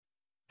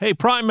Hey,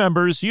 Prime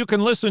members, you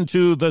can listen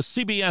to the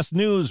CBS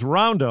News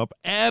Roundup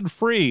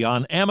ad-free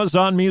on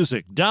Amazon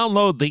Music.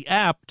 Download the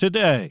app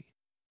today.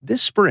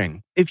 This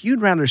spring, if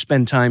you'd rather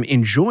spend time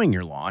enjoying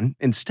your lawn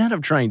instead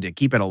of trying to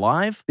keep it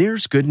alive,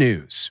 there's good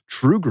news.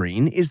 True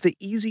Green is the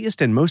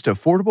easiest and most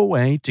affordable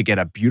way to get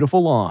a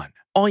beautiful lawn.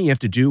 All you have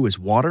to do is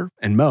water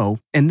and mow,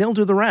 and they'll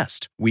do the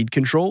rest. Weed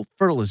control,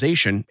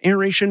 fertilization,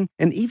 aeration,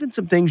 and even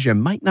some things you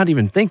might not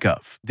even think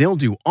of. They'll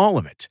do all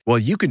of it, while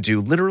you can do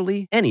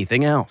literally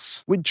anything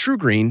else. With True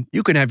Green,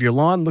 you can have your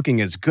lawn looking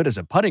as good as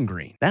a putting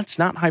green. That's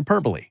not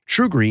hyperbole.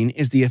 True Green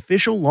is the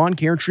official lawn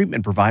care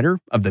treatment provider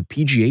of the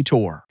PGA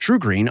Tour. True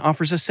Green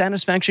offers a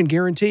satisfaction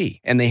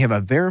guarantee, and they have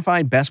a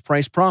verified best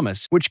price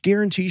promise, which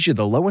guarantees you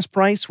the lowest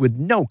price with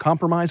no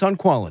compromise on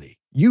quality.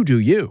 You do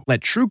you. Let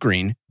True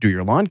Green do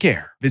your lawn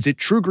care. Visit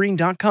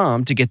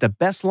truegreen.com to get the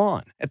best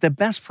lawn at the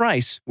best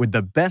price with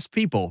the best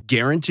people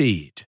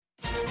guaranteed.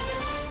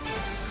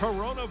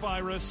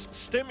 Coronavirus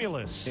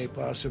stimulus. A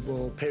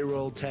possible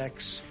payroll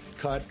tax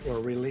cut or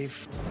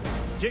relief.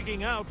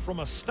 Digging out from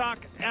a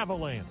stock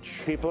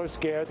avalanche. People are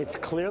scared. It's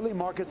clearly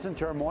markets in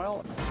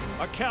turmoil.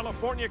 A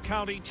California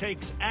county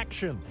takes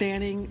action.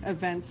 Banning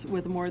events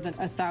with more than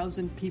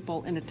 1,000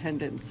 people in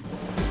attendance.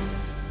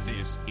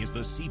 This is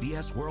the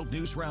CBS World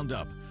News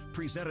Roundup,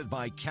 presented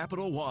by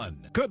Capital One.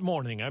 Good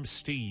morning, I'm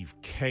Steve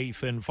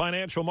Kathan.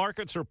 Financial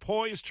markets are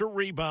poised to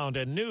rebound,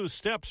 and new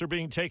steps are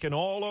being taken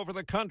all over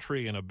the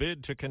country in a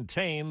bid to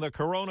contain the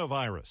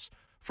coronavirus.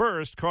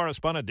 First,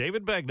 correspondent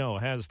David Begnaud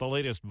has the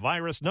latest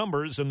virus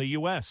numbers in the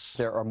U.S.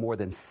 There are more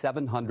than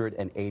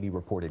 780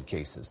 reported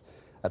cases.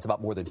 That's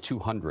about more than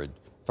 200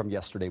 from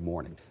yesterday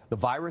morning. The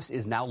virus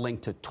is now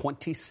linked to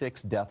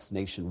 26 deaths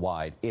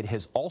nationwide. It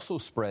has also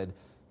spread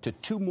to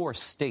 2 more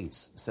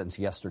states since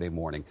yesterday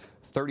morning.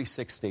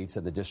 36 states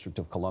and the District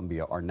of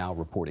Columbia are now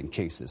reporting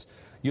cases.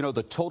 You know,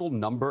 the total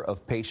number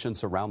of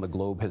patients around the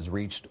globe has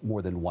reached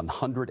more than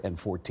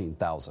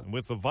 114,000.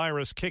 With the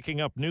virus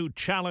kicking up new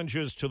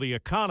challenges to the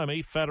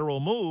economy, federal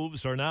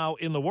moves are now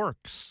in the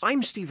works.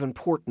 I'm Stephen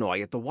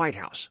Portnoy at the White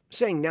House,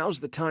 saying now's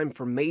the time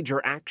for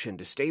major action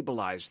to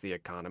stabilize the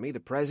economy.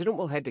 The president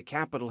will head to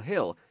Capitol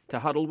Hill to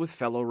huddle with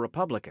fellow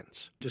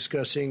Republicans.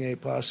 Discussing a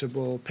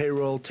possible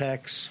payroll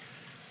tax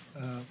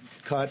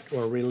cut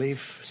or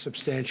relief,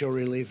 substantial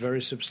relief,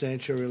 very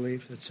substantial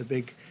relief. That's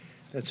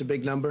a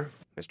big number.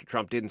 Mr.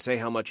 Trump didn't say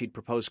how much he'd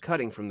propose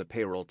cutting from the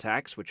payroll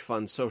tax, which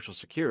funds Social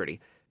Security.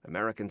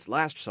 Americans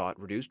last saw it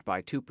reduced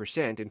by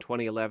 2% in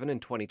 2011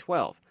 and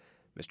 2012.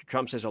 Mr.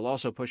 Trump says he'll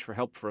also push for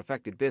help for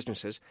affected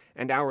businesses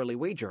and hourly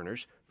wage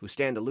earners who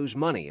stand to lose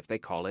money if they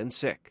call in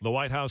sick. The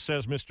White House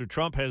says Mr.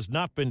 Trump has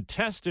not been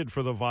tested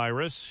for the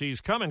virus.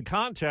 He's come in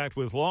contact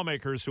with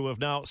lawmakers who have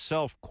now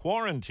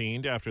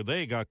self-quarantined after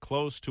they got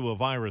close to a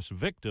virus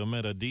victim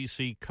at a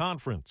D.C.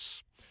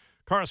 conference.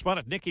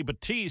 Correspondent Nikki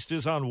Battiste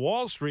is on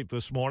Wall Street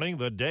this morning,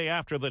 the day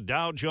after the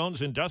Dow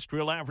Jones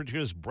Industrial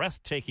Average's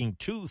breathtaking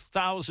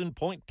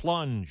 2,000-point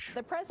plunge.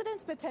 The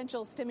president's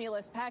potential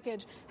stimulus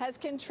package has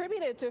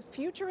contributed to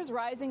futures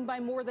rising by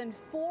more than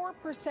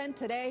 4%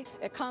 today.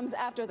 It comes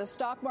after the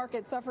stock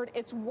market suffered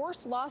its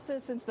worst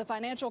losses since the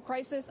financial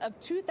crisis of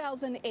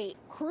 2008.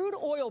 Crude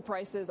oil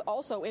prices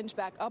also inched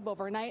back up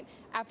overnight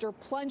after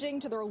plunging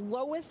to their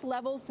lowest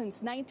levels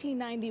since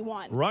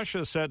 1991.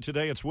 Russia said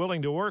today it's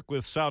willing to work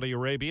with Saudi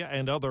Arabia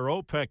and other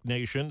OPEC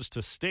nations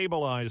to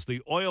stabilize the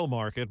oil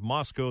market.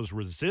 Moscow's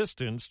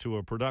resistance to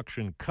a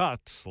production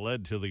cut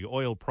led to the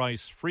oil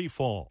price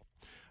freefall.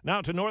 Now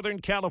to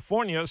Northern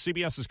California,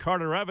 CBS's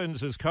Carter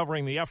Evans is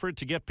covering the effort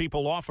to get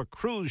people off a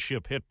cruise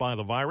ship hit by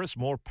the virus.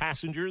 More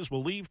passengers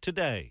will leave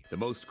today. The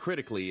most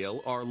critically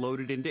ill are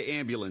loaded into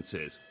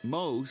ambulances.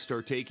 Most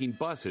are taking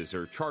buses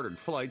or chartered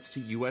flights to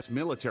U.S.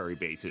 military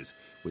bases,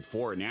 with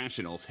foreign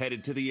nationals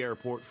headed to the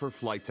airport for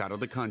flights out of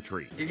the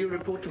country. Did you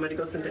report to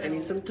medical center any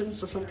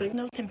symptoms or something?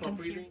 No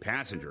symptoms.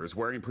 Passengers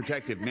wearing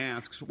protective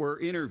masks were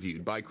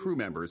interviewed by crew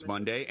members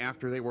Monday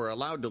after they were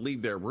allowed to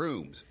leave their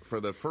rooms for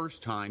the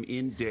first time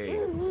in days.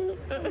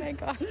 Oh my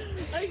gosh,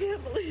 I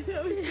can't believe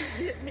that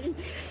hit me.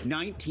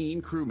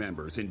 19 crew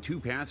members and 2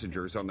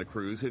 passengers on the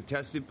cruise have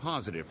tested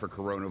positive for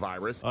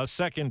coronavirus. A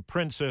second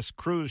Princess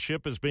cruise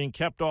ship is being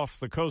kept off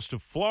the coast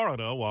of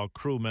Florida while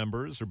crew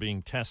members are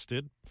being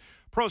tested.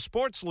 Pro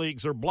sports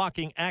leagues are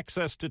blocking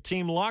access to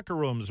team locker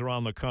rooms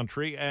around the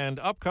country, and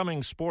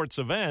upcoming sports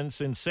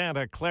events in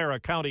Santa Clara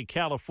County,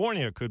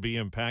 California, could be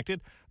impacted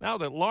now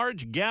that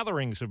large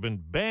gatherings have been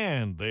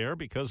banned there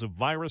because of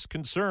virus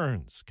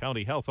concerns.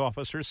 County Health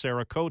Officer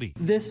Sarah Cody.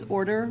 This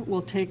order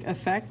will take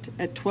effect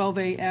at 12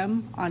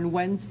 a.m. on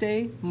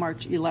Wednesday,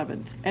 March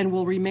 11th, and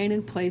will remain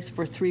in place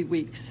for 3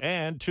 weeks.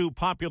 And 2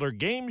 popular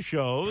game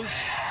shows,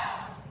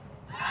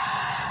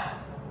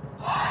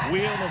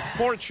 Wheel of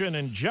Fortune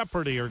and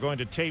Jeopardy, are going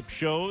to tape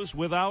shows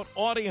without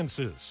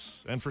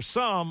audiences. And for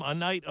some, a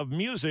night of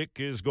music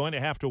is going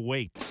to have to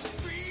wait.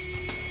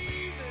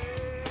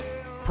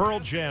 Pearl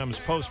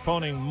Jam's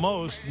postponing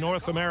most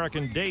North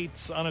American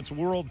dates on its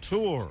world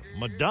tour.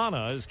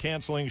 Madonna is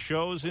canceling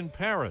shows in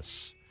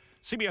Paris.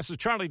 CBS's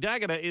Charlie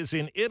D'Agata is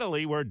in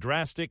Italy, where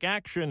drastic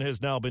action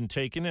has now been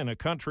taken in a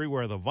country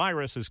where the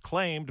virus has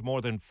claimed more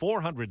than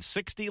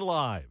 460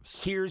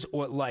 lives. Here's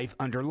what life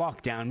under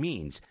lockdown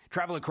means.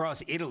 Travel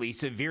across Italy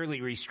severely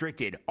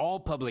restricted. All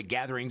public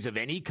gatherings of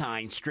any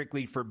kind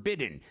strictly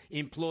forbidden.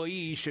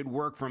 Employees should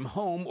work from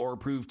home or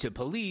prove to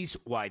police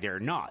why they're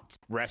not.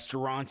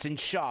 Restaurants and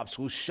shops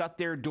will shut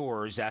their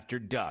doors after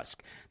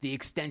dusk. The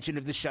extension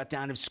of the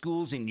shutdown of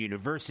schools and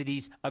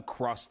universities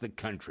across the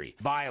country.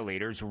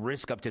 Violators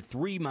risk up to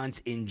 3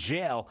 months in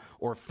jail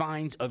or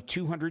fines of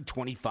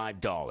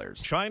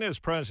 $225. China's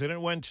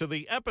president went to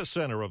the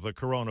epicenter of the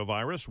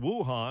coronavirus,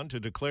 Wuhan, to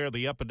declare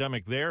the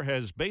epidemic there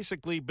has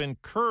basically been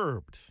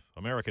curbed.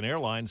 American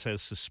Airlines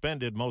has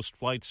suspended most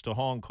flights to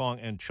Hong Kong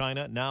and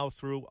China now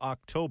through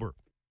October.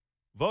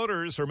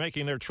 Voters are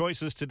making their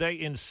choices today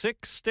in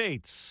 6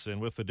 states, and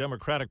with the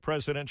Democratic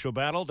presidential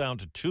battle down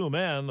to 2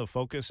 men, the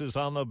focus is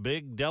on the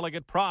big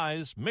delegate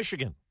prize,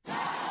 Michigan.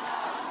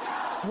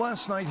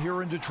 Last night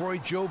here in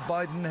Detroit, Joe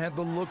Biden had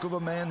the look of a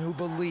man who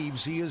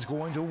believes he is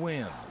going to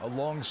win.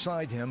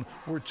 Alongside him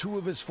were 2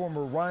 of his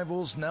former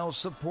rivals, now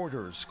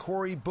supporters,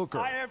 Cory Booker.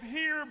 I have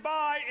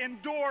hereby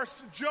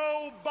endorsed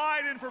Joe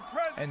Biden for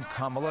president. And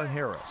Kamala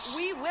Harris.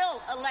 We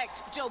will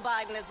elect Joe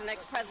Biden as the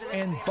next president.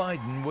 And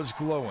Biden was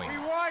glowing. We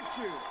want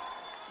you.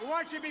 We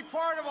want you to be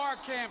part of our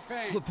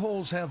campaign. The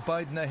polls have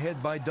Biden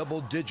ahead by double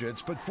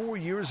digits, but 4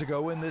 years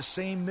ago in this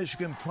same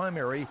Michigan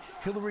primary,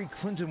 Hillary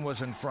Clinton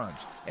was in front.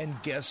 And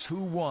guess who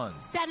won?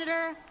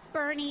 Senator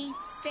Bernie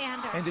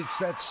Sanders. And it's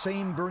that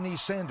same Bernie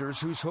Sanders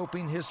who's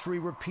hoping history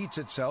repeats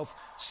itself.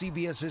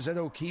 CBS's Ed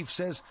O'Keefe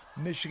says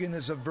Michigan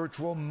is a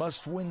virtual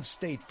must-win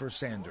state for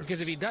Sanders.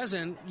 Because if he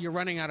doesn't, you're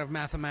running out of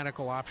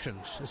mathematical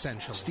options,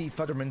 essentially. Steve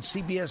Futterman,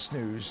 CBS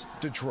News,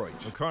 Detroit.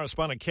 The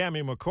correspondent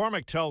Cammie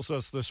McCormick tells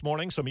us this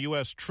morning some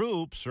U.S.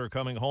 troops are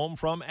coming home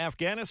from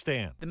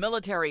Afghanistan. The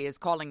military is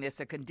calling this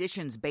a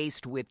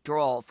conditions-based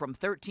withdrawal from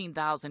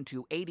 13,000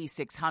 to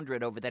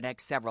 8,600 over the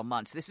next several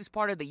months. This is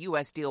part of the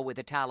U.S. deal with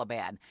the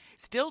Taliban.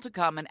 Still to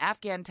come, an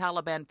Afghan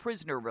Taliban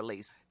prisoner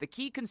release. The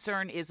key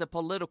concern is a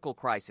political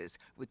crisis,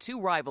 with 2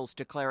 rivals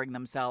declaring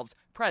themselves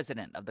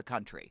president of the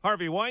country.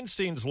 Harvey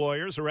Weinstein's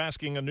lawyers are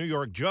asking a New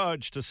York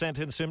judge to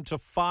sentence him to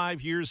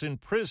 5 years in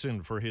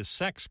prison for his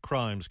sex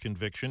crimes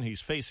conviction. He's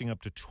facing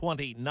up to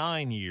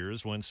 29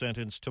 years when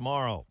sentenced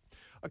tomorrow.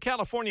 A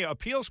California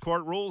appeals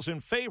court rules in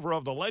favor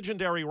of the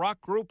legendary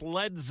rock group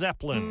Led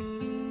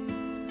Zeppelin,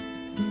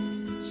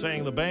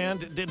 saying the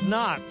band did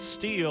not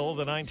steal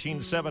the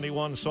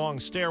 1971 song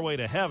Stairway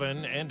to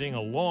Heaven, ending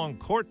a long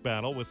court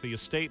battle with the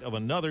estate of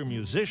another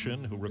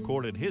musician who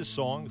recorded his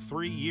song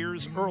 3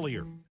 years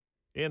earlier.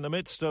 In the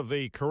midst of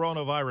the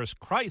coronavirus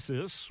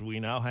crisis, we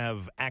now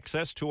have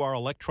access to our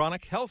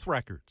electronic health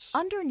records.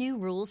 Under new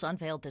rules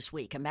unveiled this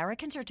week,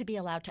 Americans are to be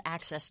allowed to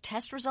access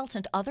test results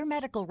and other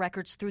medical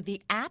records through the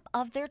app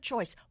of their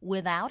choice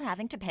without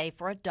having to pay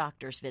for a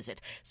doctor's visit.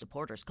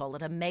 Supporters call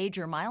it a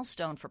major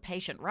milestone for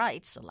patient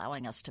rights,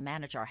 allowing us to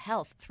manage our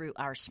health through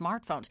our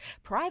smartphones.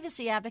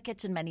 Privacy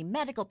advocates and many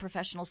medical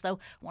professionals, though,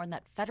 warn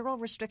that federal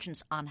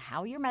restrictions on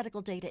how your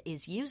medical data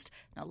is used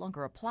no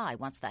longer apply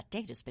once that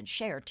data has been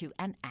shared to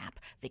an app.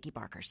 Vicki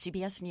Barker,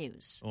 CBS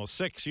News. Well,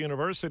 6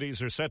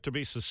 universities are set to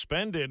be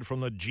suspended from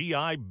the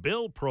GI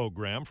Bill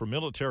program for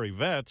military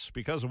vets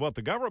because of what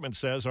the government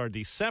says are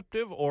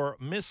deceptive or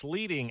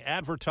misleading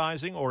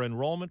advertising or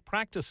enrollment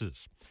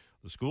practices.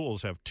 The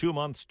schools have 2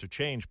 months to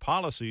change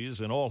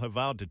policies, and all have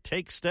vowed to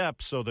take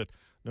steps so that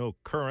no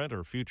current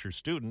or future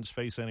students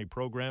face any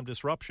program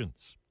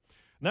disruptions.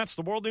 And that's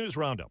the World News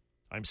Roundup.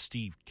 I'm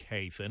Steve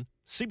Kathan,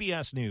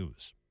 CBS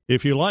News.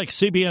 If you like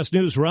CBS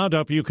News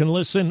Roundup, you can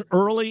listen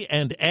early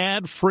and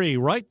ad-free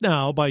right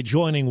now by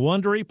joining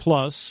Wondery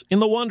Plus in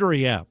the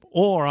Wondery app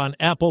or on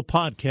Apple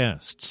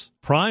Podcasts.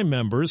 Prime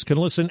members can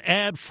listen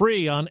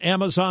ad-free on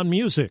Amazon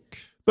Music.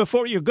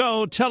 Before you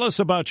go, tell us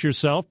about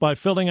yourself by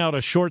filling out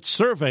a short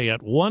survey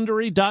at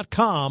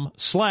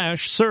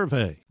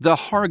Wondery.com/survey. The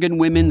Hargan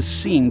women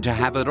seemed to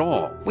have it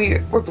all. We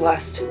were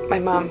blessed. My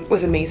mom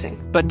was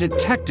amazing. But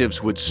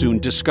detectives would soon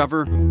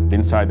discover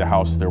inside the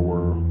house there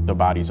were the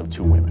bodies of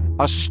 2 women.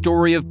 A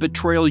story of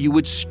betrayal you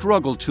would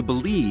struggle to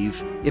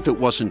believe if it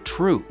wasn't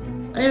true.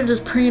 I am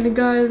just praying to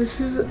God,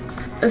 this is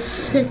a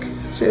sick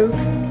joke.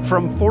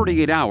 From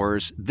 48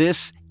 Hours,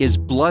 this is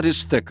Blood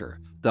is Thicker,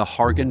 the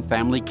Hargan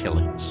family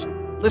killings.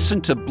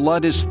 Listen to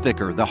Blood is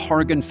Thicker, the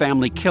Hargan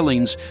family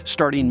killings,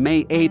 starting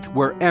May 8th,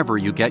 wherever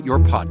you get your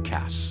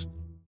podcasts.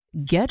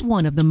 Get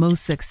one of the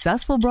most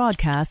successful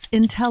broadcasts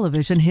in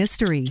television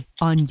history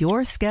on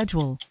your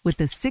schedule with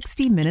the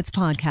 60 Minutes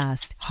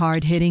Podcast.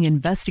 Hard-hitting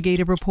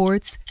investigative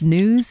reports,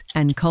 news,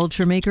 and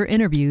culture maker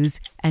interviews,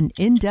 and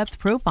in-depth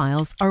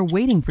profiles are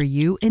waiting for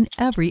you in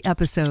every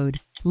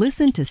episode.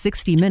 Listen to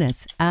 60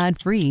 Minutes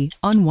ad-free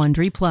on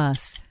Wondery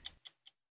Plus.